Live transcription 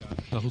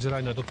Nou goed, ze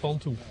rijden naar dat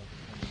pand toe.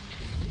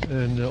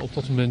 En op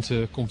dat moment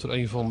komt er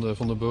een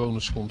van de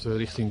bewoners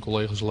richting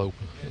collega's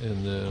lopen.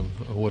 En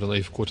we horen dan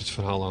even kort het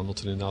verhaal aan dat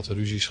er inderdaad een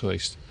ruzie is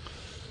geweest.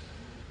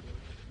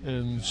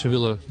 En ze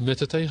willen met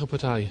de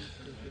tegenpartij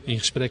in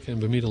gesprek en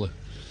bemiddelen.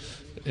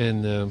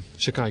 En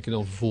ze kijken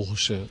dan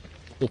vervolgens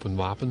op een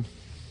wapen.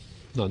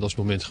 Nou, dat is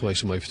het moment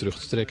geweest om even terug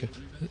te trekken.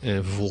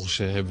 En vervolgens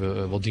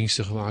hebben we wat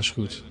diensten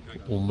gewaarschuwd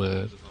om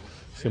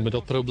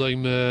dat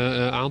probleem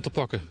aan te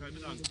pakken.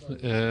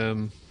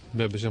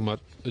 We hebben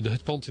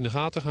het pand in de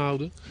gaten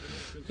gehouden.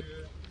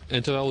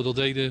 En terwijl we dat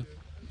deden,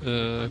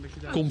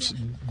 komt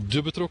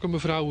de betrokken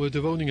mevrouw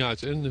de woning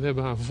uit. En we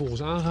hebben haar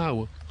vervolgens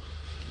aangehouden.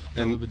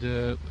 En we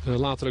hebben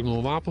later ook nog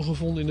een wapen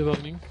gevonden in de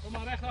woning. Kom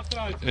maar recht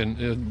achteruit.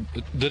 En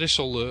de rest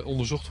zal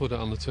onderzocht worden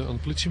aan het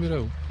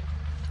politiebureau.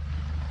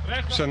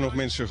 Zijn er nog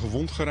mensen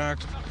gewond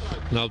geraakt?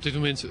 Nou, op dit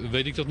moment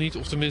weet ik dat niet.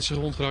 Of de mensen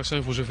gewond geraakt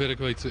zijn, voor zover ik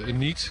weet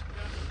niet.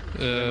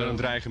 Een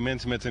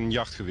dreigement met een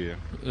jachtgeweer?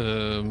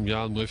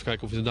 Ja, dan moet even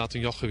kijken of het inderdaad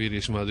een jachtgeweer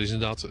is. Maar er is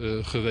inderdaad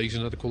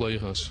gewezen naar de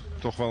collega's.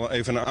 Toch wel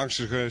even een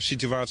angstige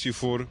situatie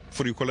voor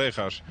uw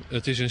collega's?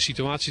 Het is een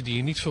situatie die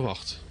je niet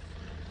verwacht.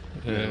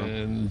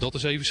 En dat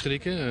is even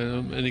schrikken.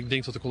 En ik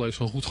denk dat de collega's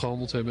gewoon goed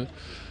gehandeld hebben.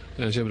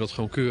 Ze hebben dat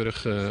gewoon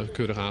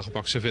keurig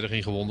aangepakt. Ze zijn verder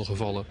geen gewonden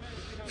gevallen.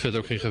 Verder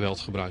ook geen geweld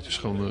gebruikt. Dus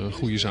gewoon een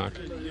goede zaak.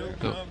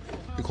 Ja.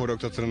 Ik hoorde ook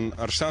dat er een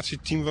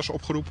arrestatieteam was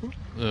opgeroepen?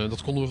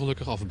 Dat konden we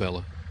gelukkig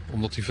afbellen.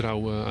 Omdat die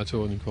vrouw uit de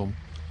woning kwam.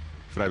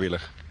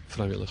 Vrijwillig?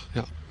 Vrijwillig,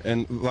 ja.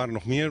 En waren er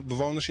nog meer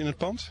bewoners in het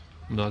pand?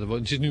 Nou,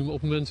 er zit nu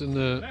op het moment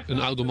een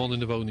oude man in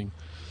de woning.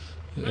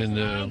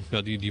 En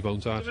die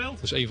woont daar. Dat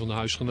is een van de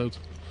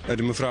huisgenoten.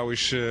 De mevrouw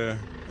is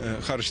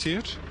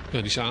gearresteerd? Ja,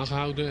 die is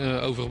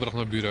aangehouden, overgebracht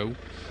naar het bureau.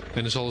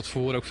 En dan zal het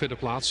verhoor ook verder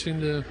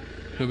plaatsvinden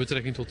met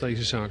betrekking tot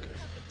deze zaak.